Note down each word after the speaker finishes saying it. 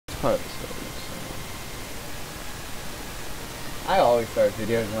part of the story. So. I always start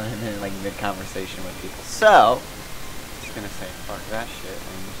videos when I'm in like mid-conversation with people. So, just gonna say fuck that shit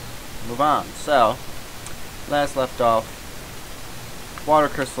and move on. So, last left off, water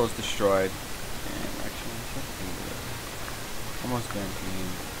crystal is destroyed. And actually, almost guaranteed.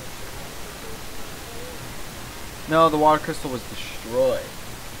 No, the water crystal was destroyed.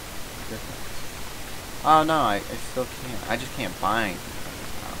 Oh no, I still can't. I just can't bind.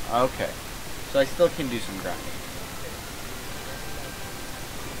 Okay. So I still can do some grinding.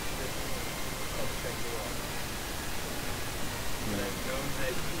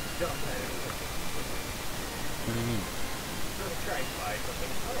 What do you mean?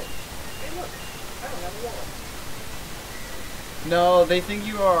 No, they think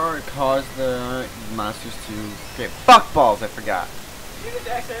you are cause the monsters to get fuck balls. I forgot. You just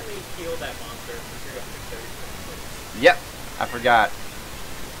accidentally killed that monster. Yep, I forgot.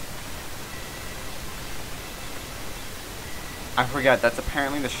 I forgot. That's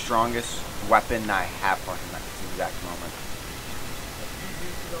apparently the strongest weapon I have for him at this exact moment.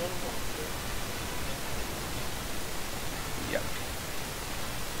 Yep.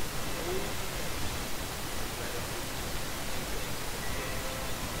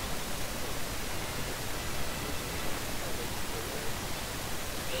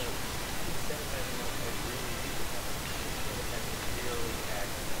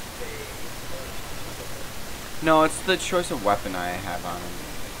 No, it's the choice of weapon I have on him. I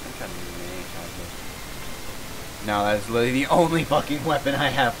think I may have this. No, that is literally the only fucking weapon I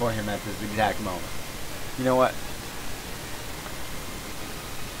have for him at this exact moment. You know what?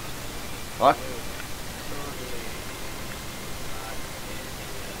 Fuck.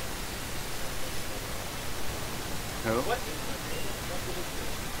 Who?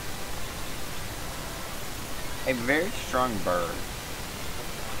 A very strong bird.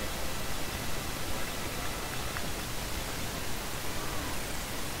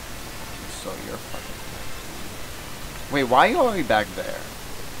 So you're fucking. Wait, why are you already back there?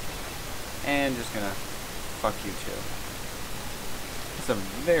 And just gonna fuck you too. It's a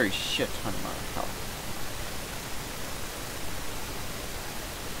very shit ton amount of health.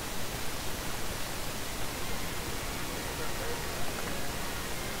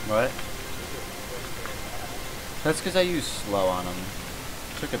 What? That's because I used slow on him.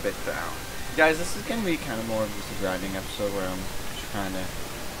 Took a bit down. Guys, this is gonna be kind of more of just a grinding episode where I'm trying to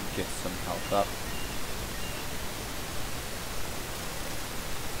get some health up.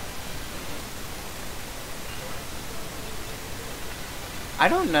 I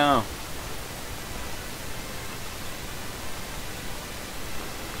don't know.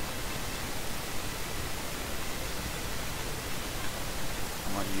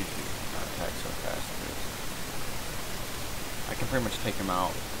 I'm on YouTube. Not attack so fast. I can pretty much take him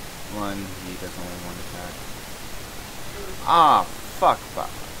out when he does only one attack. Ah, fuck.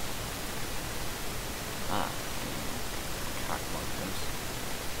 Cockbunkers.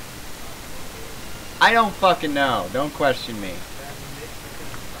 I don't fucking know. Don't question me.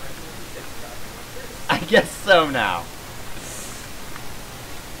 I guess so now.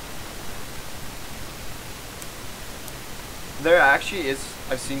 There actually is.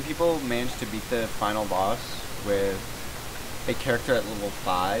 I've seen people manage to beat the final boss with a character at level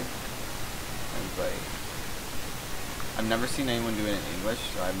 5. And like, I've never seen anyone do it in English,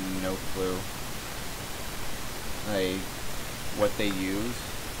 so I have no clue. Like, what they use.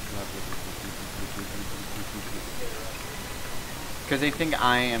 Because they think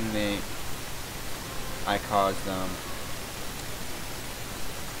I caused them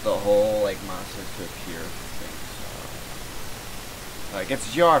the whole, like, monsters to appear thing, so. Like,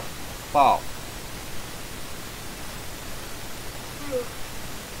 it's your fault.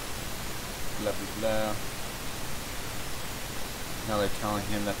 Blah, blah, blah. Now they're telling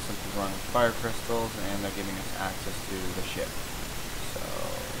him that something's wrong with fire crystals, and they're giving us access to the ship. So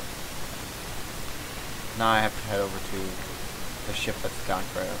now I have to head over to the ship that's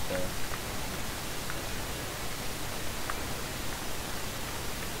docked right up there.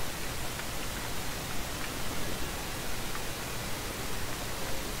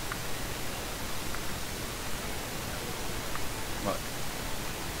 What?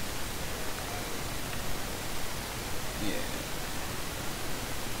 Yeah.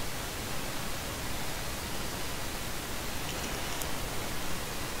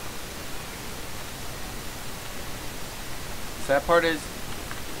 Sad part is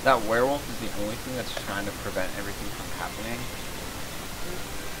that werewolf is the only thing that's trying to prevent everything from happening.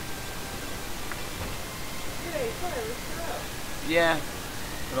 Yeah,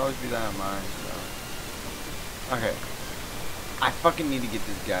 would always be that on mine. So. Okay. I fucking need to get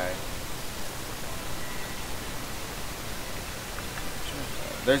this guy.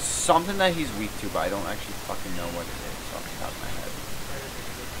 There's something that he's weak to, but I don't actually fucking know what it is off the top of my head.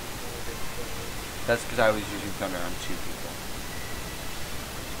 That's because I was using thunder on 2 people.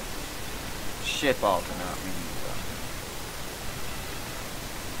 Shit balls are not me.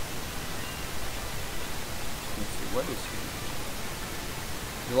 Let's see, what is he?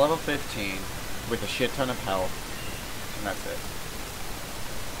 He's level 15 with a shit ton of health, and that's it.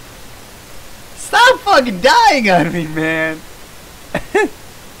 Stop fucking dying on me, man!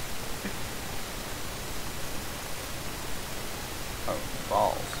 Oh,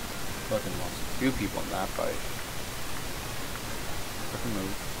 balls. Fucking lost a few people in that fight. Fucking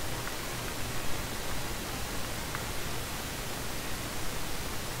move.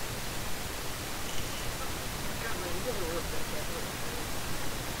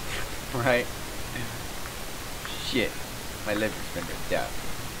 Right? Shit. My liver's been ripped out.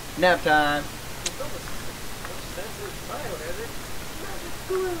 Nap time!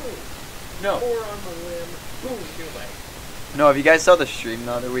 No. No, if you guys saw the stream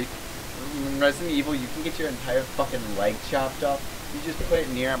the other week, in Resident Evil, you can get your entire fucking leg chopped off. You just put it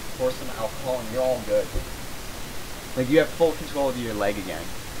near and pour some alcohol and you're all good. Like, you have full control of your leg again.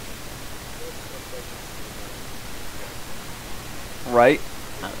 Right?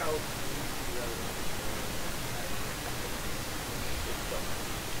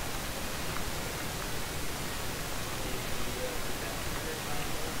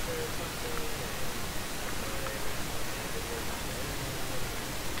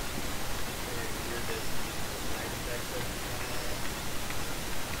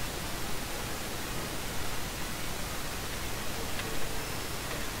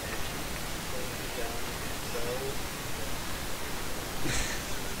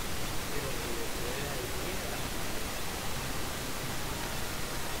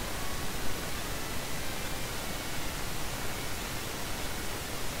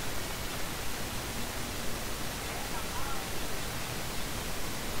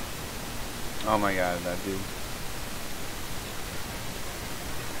 Oh my god, that dude.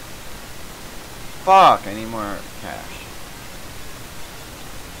 Fuck, I need more cash.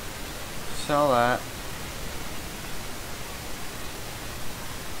 Sell that.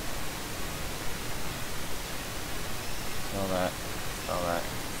 Sell that. Sell that.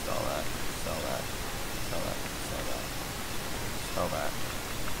 Sell that. Sell that. Sell that. Sell that. Sell that.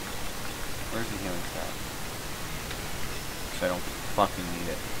 Where's the healing stat? Because I don't fucking need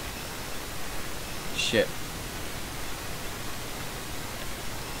it. Shit.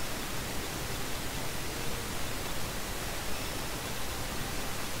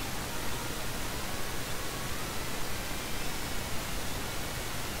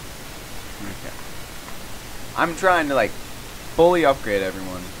 Okay. I'm trying to like fully upgrade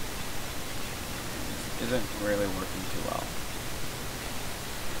everyone. This isn't really working too well.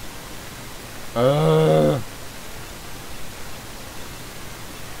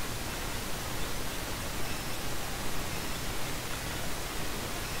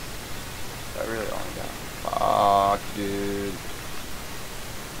 I really only got. Fuck, dude.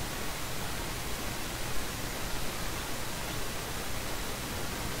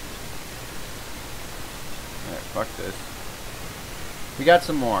 Alright, fuck this. We got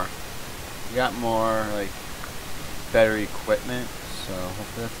some more. We got more, like, better equipment, so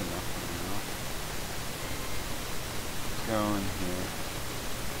hopefully that's enough for now. Let's go in here.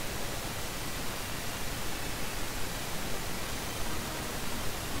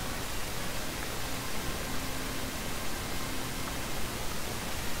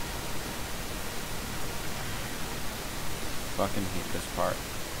 Fucking hate this part.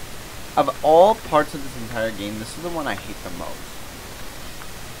 Of all parts of this entire game, this is the one I hate the most.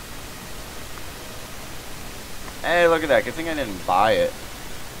 Hey, look at that. Good thing I didn't buy it.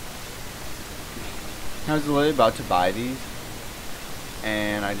 I was literally about to buy these,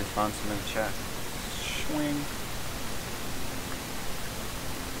 and I just found some in the chest. Swing.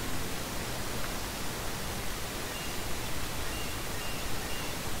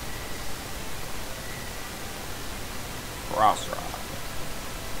 Cross rod.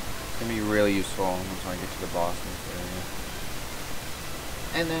 It's gonna be really useful once I get to the boss in this area.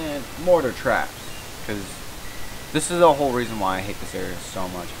 And then mortar traps, because this is the whole reason why I hate this area so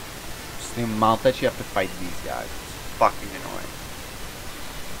much. Just the amount that you have to fight these guys. It's fucking annoying.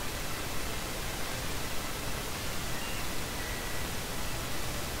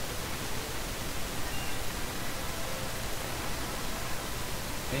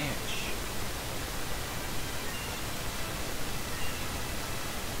 Bitch.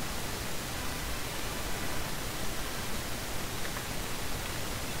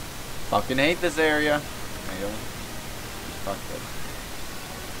 fucking hate this area. I don't. Fuck it.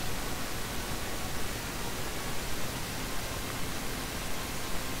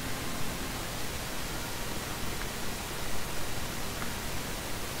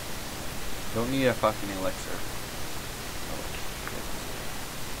 Don't need a fucking elixir. Oh, shit.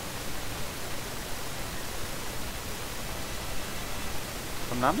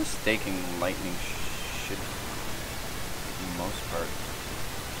 If I'm not mistaken, lightning should, for the most part,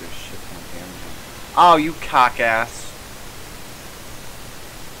 do a shit ton of damage. Oh, you cock ass!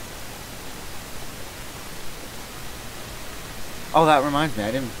 Oh, that reminds me,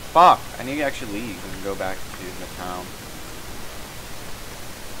 I didn't. Fuck! I need to actually leave and go back to the town.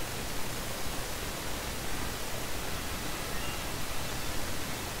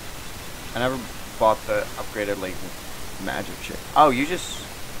 I never bought the upgraded, like, magic shit. Oh, you just...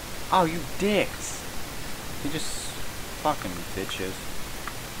 Oh, you dicks! You just... fucking bitches.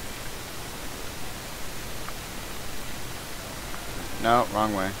 No,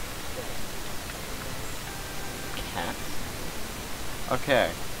 wrong way. Cat?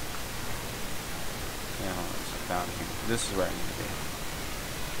 Okay. Yeah, hold on, it's down here. This is where I need to be.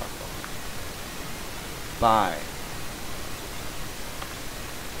 Fuck off. Bye.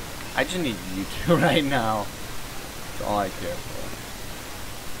 I just need you two right now. That's all I care for.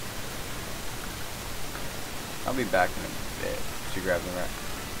 I'll be back in a bit to grab the wreck.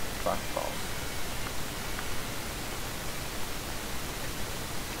 Fuck balls.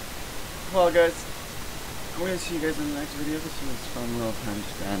 Well, guys, I'm gonna see you guys in the next video. This was a fun little time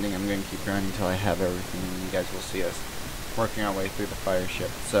just grinding. I'm gonna keep grinding until I have everything, and you guys will see us working our way through the fire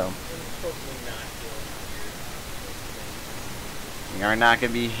ship. So. We are not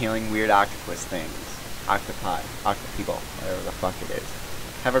going to be healing weird octopus things. Octopi. Octopeople. Whatever the fuck it is.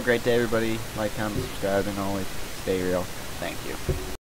 Have a great day, everybody. Like, comment, subscribe, and always stay real. Thank you.